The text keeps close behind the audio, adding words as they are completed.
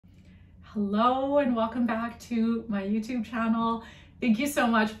Hello and welcome back to my YouTube channel. Thank you so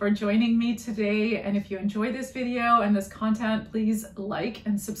much for joining me today. And if you enjoy this video and this content, please like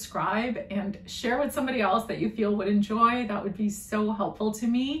and subscribe and share with somebody else that you feel would enjoy. That would be so helpful to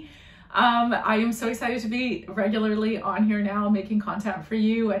me. I am so excited to be regularly on here now making content for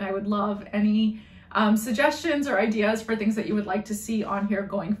you, and I would love any suggestions or ideas for things that you would like to see on here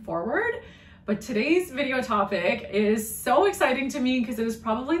going forward. But today's video topic is so exciting to me because it is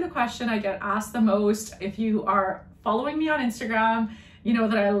probably the question I get asked the most. If you are following me on Instagram, you know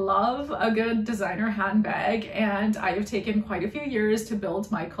that I love a good designer handbag, and I have taken quite a few years to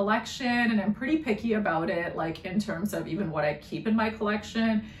build my collection, and I'm pretty picky about it, like in terms of even what I keep in my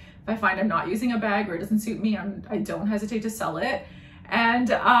collection. If I find I'm not using a bag or it doesn't suit me, I don't hesitate to sell it.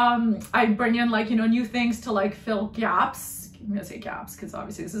 And I bring in new things to fill gaps. I'm gonna say gaps because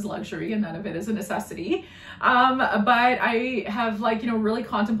obviously this is luxury and none of it is a necessity. But I have really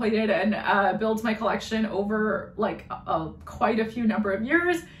contemplated and built my collection over quite a few number of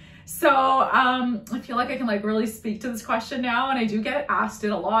years. So I feel like I can really speak to this question now, and I do get asked it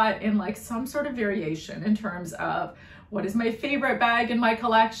a lot in some sort of variation in terms of what is my favorite bag in my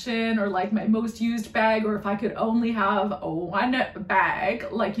collection, or my most used bag, or if I could only have one bag.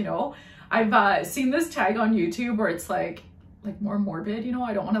 I've seen this tag on YouTube where it's more morbid,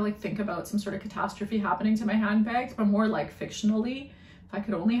 I don't want to think about some sort of catastrophe happening to my handbags, but more fictionally, if I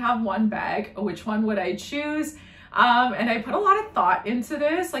could only have one bag, which one would I choose? And I put a lot of thought into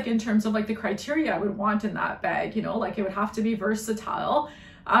this, in terms of the criteria I would want in that bag, it would have to be versatile,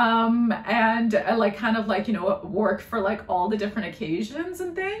 and work for all the different occasions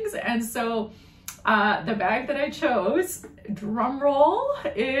and things. And so the bag that I chose, drum roll,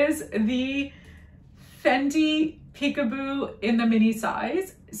 is the Fendi Peekaboo in the mini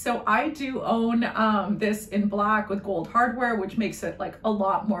size. So I do own this in black with gold hardware, which makes it a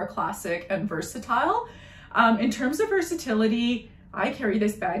lot more classic and versatile. In terms of versatility, I carry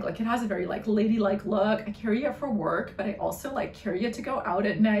this bag, it has a very ladylike look. I carry it for work, but I also carry it to go out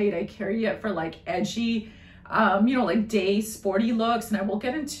at night. I carry it for edgy, day sporty looks, and I will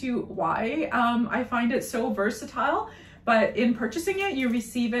get into why I find it so versatile. But in purchasing it, you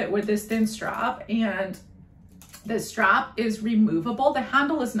receive it with this thin strap, and the strap is removable. The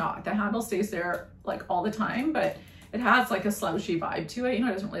handle is not. The handle stays there all the time, but it has a slouchy vibe to it. It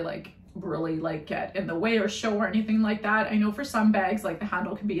doesn't really get in the way or show or anything like that. I know for some bags, the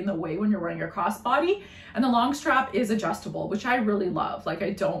handle can be in the way when you're wearing your crossbody, and the long strap is adjustable, which I really love.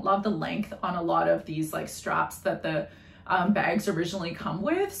 I don't love the length on a lot of these straps that the bags originally come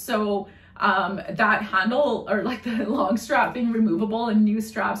with. So that handle, or the long strap being removable and new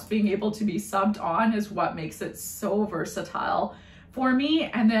straps being able to be subbed on, is what makes it so versatile for me.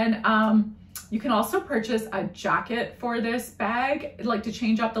 And then you can also purchase a jacket for this bag, to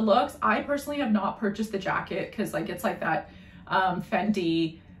change up the looks. I personally have not purchased the jacket because it's that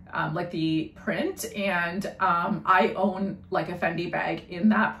Fendi, the print, and I own a Fendi bag in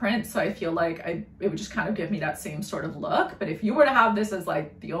that print, so I feel it would just kind of give me that same sort of look. But if you were to have this as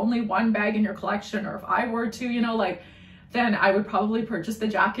the only one bag in your collection, or if I were to, then I would probably purchase the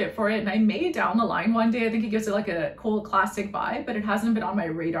jacket for it. And I may down the line one day. I think it gives it a cool classic vibe, but it hasn't been on my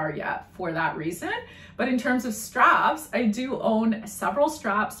radar yet for that reason. But in terms of straps, I do own several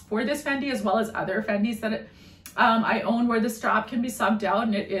straps for this Fendi, as well as other Fendis that I own, where the strap can be subbed out.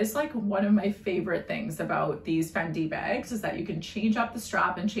 And it is one of my favorite things about these Fendi bags, is that you can change up the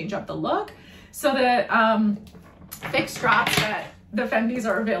strap and change up the look. So the fixed straps that the Fendis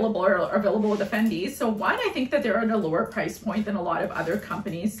are available, or are available with the Fendis. So one, I think that they're at a lower price point than a lot of other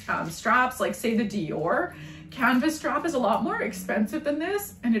companies' straps, say the Dior canvas strap is a lot more expensive than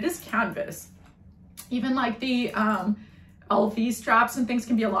this, and it is canvas. Even the LV straps and things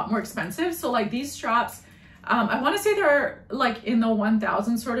can be a lot more expensive. So these straps, I want to say they're in the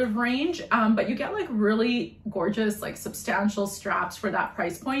 1,000 sort of range, but you get really gorgeous, substantial straps for that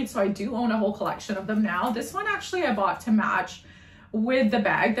price point. So I do own a whole collection of them now. This one actually I bought to match with the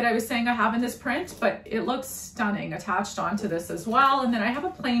bag that I was saying I have in this print, but it looks stunning attached onto this as well. And then I have a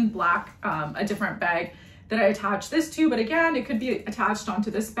plain black, a different bag that I attach this to, but again, it could be attached onto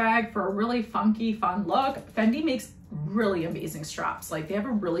this bag for a really funky, fun look. Fendi makes really amazing straps. They have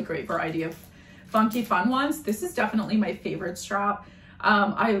a really great variety of funky, fun ones. This is definitely my favorite strap.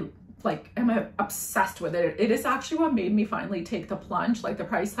 I'm obsessed with it. It is actually what made me finally take the plunge, the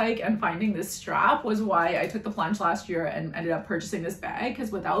price hike, and finding this strap was why I took the plunge last year and ended up purchasing this bag,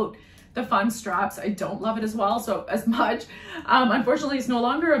 because without the fun straps, I don't love it as well, so as much. Unfortunately, it's no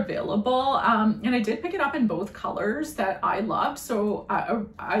longer available, and I did pick it up in both colors that I loved. So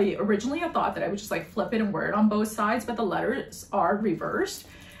I originally had thought that I would just flip it and wear it on both sides, but the letters are reversed.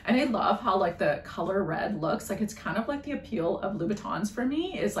 And I love how like the color red looks. Like it's kind of like the appeal of Louboutins for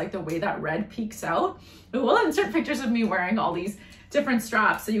me, is like the way that red peeks out. We'll insert pictures of me wearing all these different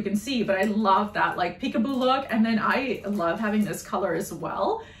straps so you can see, but I love that like peekaboo look. And then I love having this color as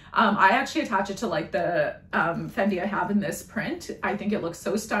well. I actually attach it to like the Fendi I have in this print. I think it looks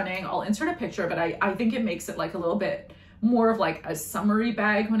so stunning. I'll insert a picture, but I think it makes it like a little bit more of like a summery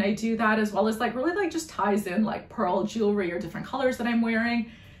bag when I do that, as well as like really like just ties in like pearl jewelry or different colors that I'm wearing.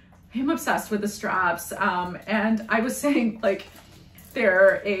 I'm obsessed with the straps. And I was saying like,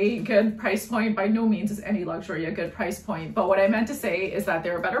 they're a good price point. By no means is any luxury a good price point, but what I meant to say is that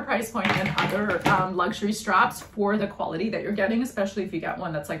they're a better price point than other luxury straps for the quality that you're getting, especially if you get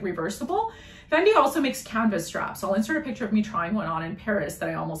one that's like reversible. Fendi also makes canvas straps. I'll insert a picture of me trying one on in Paris that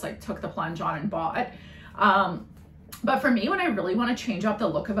I almost like took the plunge on and bought. But for me, when I really want to change up the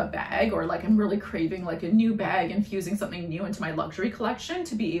look of a bag, or like I'm really craving like a new bag, infusing something new into my luxury collection,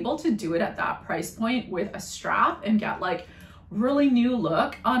 to be able to do it at that price point with a strap and get like really new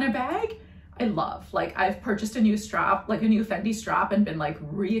look on a bag, I love. Like I've purchased a new strap, like a new Fendi strap, and been like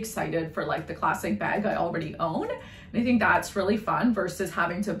re-excited for like the classic bag I already own. And I think that's really fun versus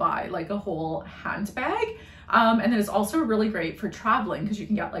having to buy like a whole handbag. And then it's also really great for traveling because you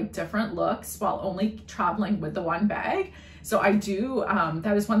can get like different looks while only traveling with the one bag. So I do,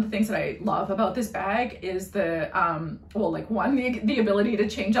 that is one of the things that I love about this bag is the, well, like one, the ability to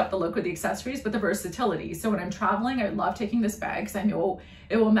change up the look with the accessories, but the versatility. So when I'm traveling, I love taking this bag because I know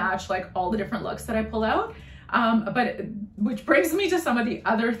it will match like all the different looks that I pull out. Which brings me to some of the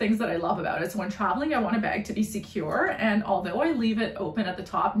other things that I love about it. So when traveling, I want a bag to be secure. And although I leave it open at the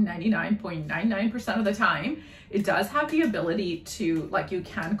top 99.99% of the time, it does have the ability to, like, you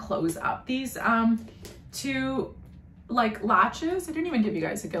can close up these two like latches. I didn't even give you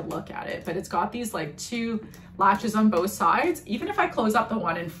guys a good look at it, but it's got these like two latches on both sides. Even if I close up the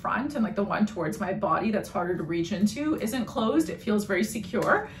one in front and like the one towards my body that's harder to reach into isn't closed, it feels very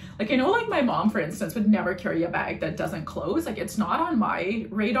secure. Like I know like my mom, for instance, would never carry a bag that doesn't close. Like it's not on my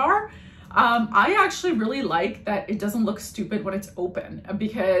radar. I actually really like that it doesn't look stupid when it's open,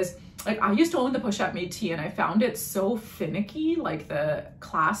 because like I used to own the push-up Métis and I found it so finicky, like the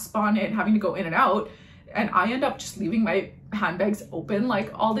clasp on it, having to go in and out. And I end up just leaving my handbags open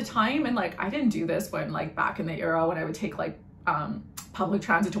like all the time. And like, I didn't do this when like back in the era when I would take like public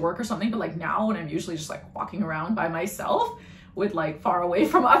transit to work or something. But like now when I'm usually just like walking around by myself with like far away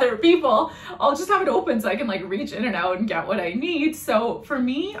from other people, I'll just have it open so I can like reach in and out and get what I need. So for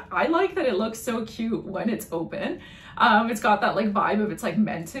me, I like that it looks so cute when it's open. It's got that like vibe of it's like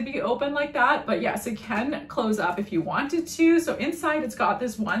meant to be open like that. But yes, it can close up if you wanted to. So inside it's got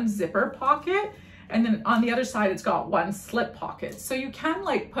this one zipper pocket. And then on the other side, it's got one slip pocket. So you can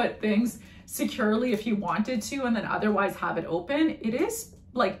like put things securely if you wanted to, and then otherwise have it open. It is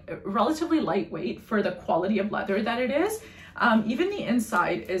like relatively lightweight for the quality of leather that it is. Even the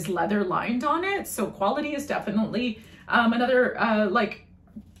inside is leather lined on it. So quality is definitely another like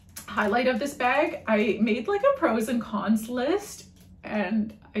highlight of this bag. I made like a pros and cons list,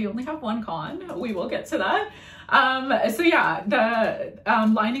 and I only have one con. We will get to that. So yeah, the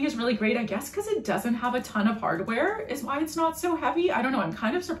lining is really great, I guess, because it doesn't have a ton of hardware is why it's not so heavy. I don't know, I'm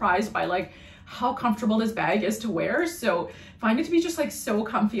kind of surprised by like how comfortable this bag is to wear. So find it to be just like so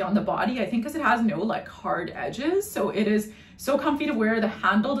comfy on the body, I think, because it has no like hard edges. So it is so comfy to wear. The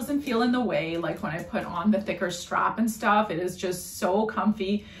handle doesn't feel in the way like when I put on the thicker strap and stuff. It is just so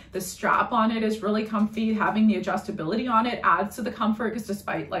comfy. The strap on it is really comfy. Having the adjustability on it adds to the comfort, because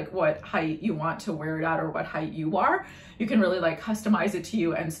despite like what height you want to wear it at or what height you are, you can really like customize it to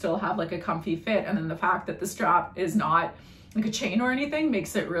you and still have like a comfy fit. And then the fact that the strap is not like a chain or anything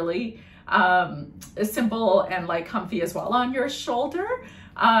makes it really simple and like comfy as well on your shoulder.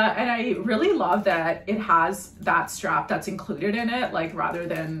 And I really love that it has that strap that's included in it, like rather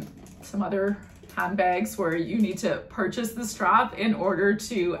than some other handbags where you need to purchase the strap in order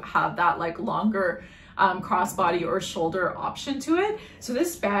to have that like longer crossbody or shoulder option to it. So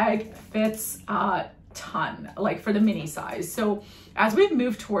this bag fits a ton, like for the mini size. So as we've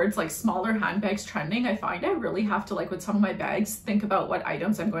moved towards like smaller handbags trending, I find I really have to, like with some of my bags, think about what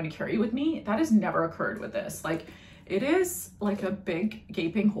items I'm going to carry with me. That has never occurred with this. Like it is like a big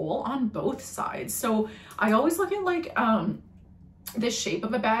gaping hole on both sides. So I always look at like the shape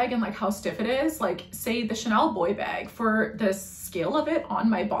of a bag and like how stiff it is. Like say the Chanel boy bag, for the scale of it on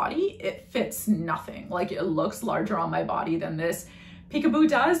my body, it fits nothing. Like it looks larger on my body than this peekaboo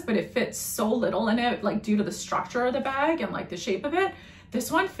does, but it fits so little in it, like due to the structure of the bag and like the shape of it. This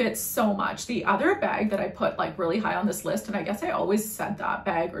one fits so much. The other bag that I put like really high on this list, and I guess I always said that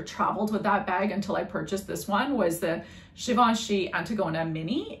bag or traveled with that bag until I purchased this one, was the Givenchy Antigona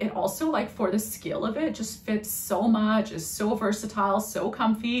Mini. It also, like, for the scale of it, just fits so much, is so versatile, so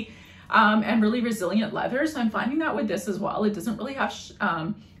comfy, and really resilient leather. So I'm finding that with this as well. It doesn't really have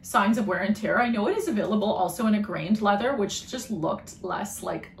signs of wear and tear. I know it is available also in a grained leather, which just looked less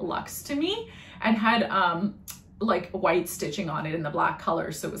like luxe to me, and had like white stitching on it in the black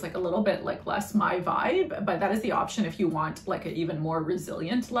color. So it was like a little bit like less my vibe, but that is the option if you want like an even more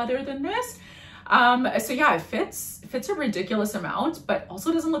resilient leather than this. So yeah, it fits a ridiculous amount, but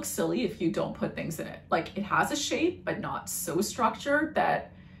also doesn't look silly if you don't put things in it. Like, it has a shape, but not so structured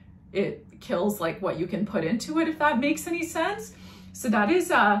that it kills like what you can put into it, if that makes any sense. So that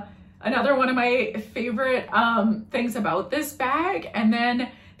is another one of my favorite things about this bag. And then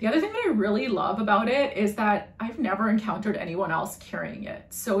the other thing that I really love about it is that I've never encountered anyone else carrying it.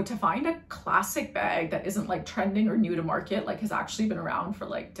 So to find a classic bag that isn't like trending or new to market, like has actually been around for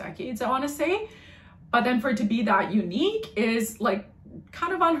like decades, I want to say, but then for it to be that unique is like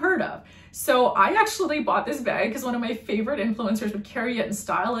kind of unheard of. So I actually bought this bag because one of my favorite influencers would carry it and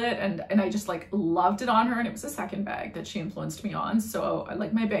style it, and I just like loved it on her, and it was the second bag that she influenced me on. So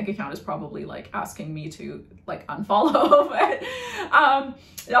like my bank account is probably like asking me to like unfollow, but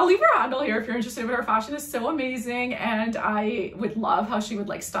I'll leave her handle here if you're interested, but her fashion is so amazing, and I would love how she would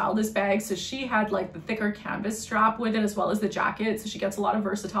like style this bag. So she had like the thicker canvas strap with it as well as the jacket, so she gets a lot of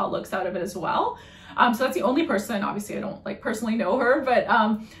versatile looks out of it as well. So that's the only person, obviously I don't like personally know her, but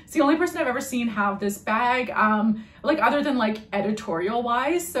it's the only person I've ever seen have this bag, like other than like editorial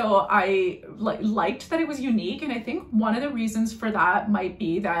wise. So I liked that it was unique. And I think one of the reasons for that might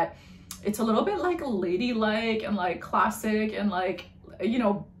be that it's a little bit like ladylike and like classic, and like, you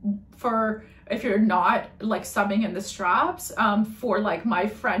know, for if you're not like subbing in the straps, for like my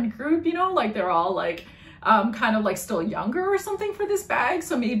friend group, you know, like they're all like, kind of like still younger or something for this bag.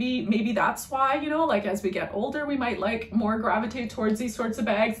 So maybe that's why, you know, like as we get older, we might like more gravitate towards these sorts of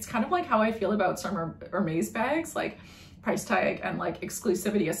bags. It's kind of like how I feel about some Hermes bags, like price tag and like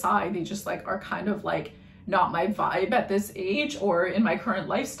exclusivity aside, they just like are kind of like not my vibe at this age or in my current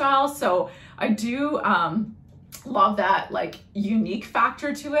lifestyle. So I do, love that like unique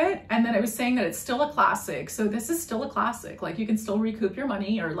factor to it. And then I was saying that it's still a classic. So this is still a classic. Like, you can still recoup your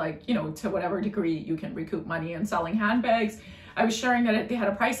money, or like, you know, to whatever degree you can recoup money in selling handbags. I was sharing that they had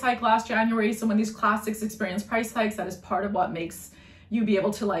a price hike last January. So when these classics experience price hikes, that is part of what makes you be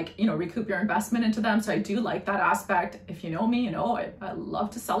able to like, you know, recoup your investment into them. So I do like that aspect. If you know me, you know, I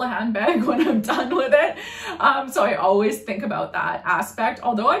love to sell a handbag when I'm done with it. So I always think about that aspect,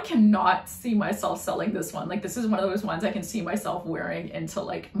 although I cannot see myself selling this one. Like, this is one of those ones I can see myself wearing into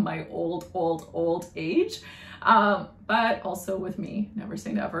like my old age. But also with me, never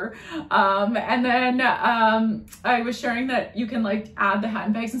say never. And then I was sharing that you can like add the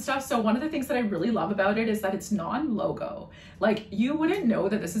handbags and stuff. So one of the things that I really love about it is that it's non-logo. Like, you wouldn't know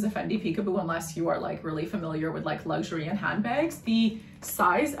that this is a Fendi Peekaboo unless you are like really familiar with like luxury and handbags. The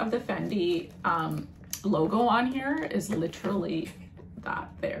size of the Fendi logo on here is literally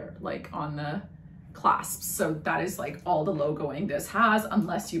that there, like on the clasps. So that is like all the logoing this has,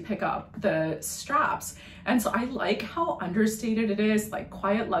 unless you pick up the straps. And so I like how understated it is. Like,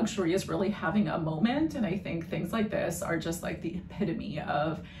 quiet luxury is really having a moment, and I think things like this are just like the epitome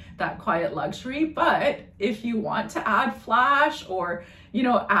of that quiet luxury. But if you want to add flash, or, you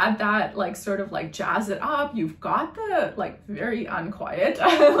know, add that like sort of like jazz it up, you've got the like very unquiet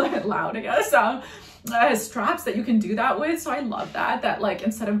loud, I guess, straps that you can do that with. So I love that like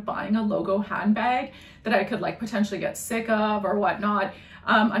instead of buying a logo handbag that I could like potentially get sick of or whatnot.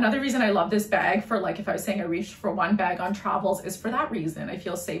 Another reason I love this bag for like, if I was saying I reached for one bag on travels, is for that reason. I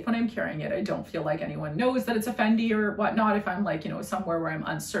feel safe when I'm carrying it. I don't feel like anyone knows that it's a Fendi or whatnot if I'm like, you know, somewhere where I'm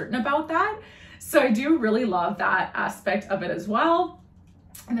uncertain about that. So I do really love that aspect of it as well.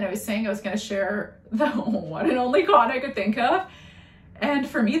 And then I was saying I was going to share the one and only con I could think of. And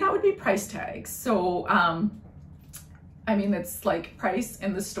for me, that would be price tags. So, I mean, it's like price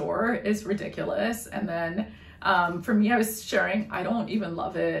in the store is ridiculous. And then for me, I was sharing, I don't even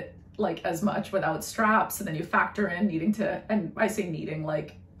love it like as much without straps. And then you factor in needing to, and I say needing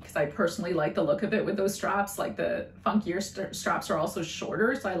like, because I personally like the look of it with those straps. Like, the funkier straps are also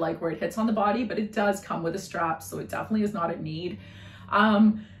shorter, so I like where it hits on the body, but it does come with a strap, so it definitely is not a need.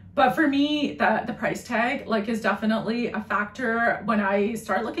 But for me, the price tag like is definitely a factor. When I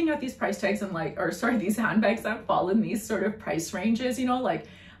start looking at these price tags and like, or sorry, these handbags that fall in these sort of price ranges, you know, like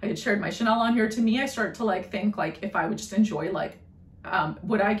I had shared my Chanel on here. To me, I start to like think like, if I would just enjoy like,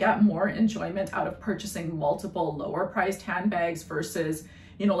 would I get more enjoyment out of purchasing multiple lower priced handbags versus,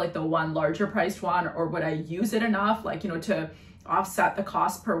 you know, like the one larger priced one, or would I use it enough, like, you know, to offset the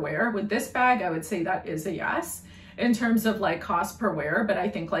cost per wear? With this bag, I would say that is a yes. in terms of like cost per wear, but I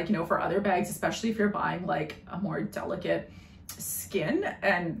think like, you know, for other bags, especially if you're buying like a more delicate skin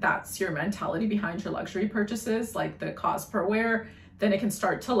and that's your mentality behind your luxury purchases, like the cost per wear, then it can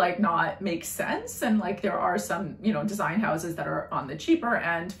start to like not make sense. And like there are some, you know, design houses that are on the cheaper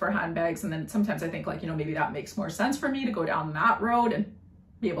end for handbags. And then sometimes I think like, you know, maybe that makes more sense for me to go down that road and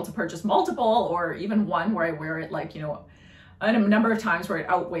be able to purchase multiple or even one where I wear it like, you know, a number of times where it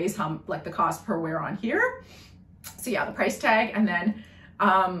outweighs how like the cost per wear on here. So yeah, the price tag, and then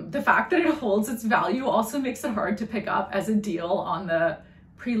the fact that it holds its value also makes it hard to pick up as a deal on the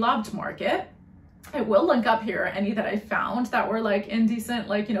pre-loved market. I will link up here any that I found that were like in decent,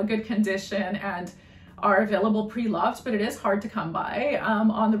 like, you know, good condition and are available pre-loved, but it is hard to come by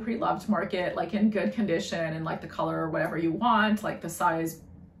on the pre-loved market, like in good condition and like the color or whatever you want, like the size.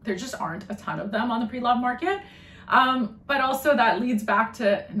 There just aren't a ton of them on the pre-loved market. But also that leads back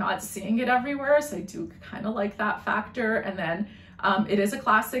to not seeing it everywhere. So I do kind of like that factor. And then it is a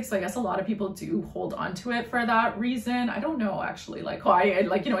classic. So I guess a lot of people do hold on to it for that reason. I don't know actually like why,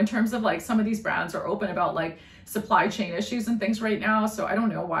 like, you know, in terms of like some of these brands are open about like supply chain issues and things right now. So I don't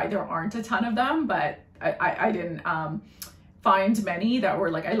know why there aren't a ton of them, but I didn't find many that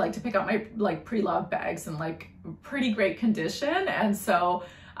were like, I like to pick up my like pre-loved bags in like pretty great condition. And so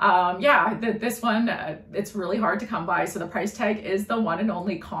yeah, this one, it's really hard to come by. So the price tag is the one and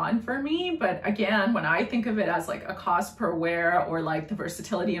only con for me. But again, when I think of it as like a cost per wear or like the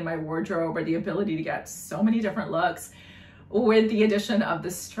versatility in my wardrobe or the ability to get so many different looks with the addition of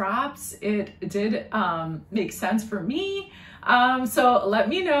the straps, it did make sense for me. So let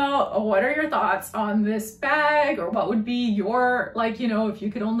me know, what are your thoughts on this bag, or what would be your, like, you know, if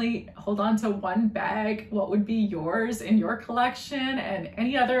you could only hold on to one bag, what would be yours in your collection, and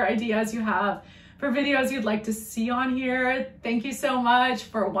any other ideas you have for videos you'd like to see on here. Thank you so much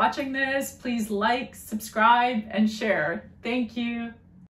for watching this. Please like, subscribe, and share. Thank you.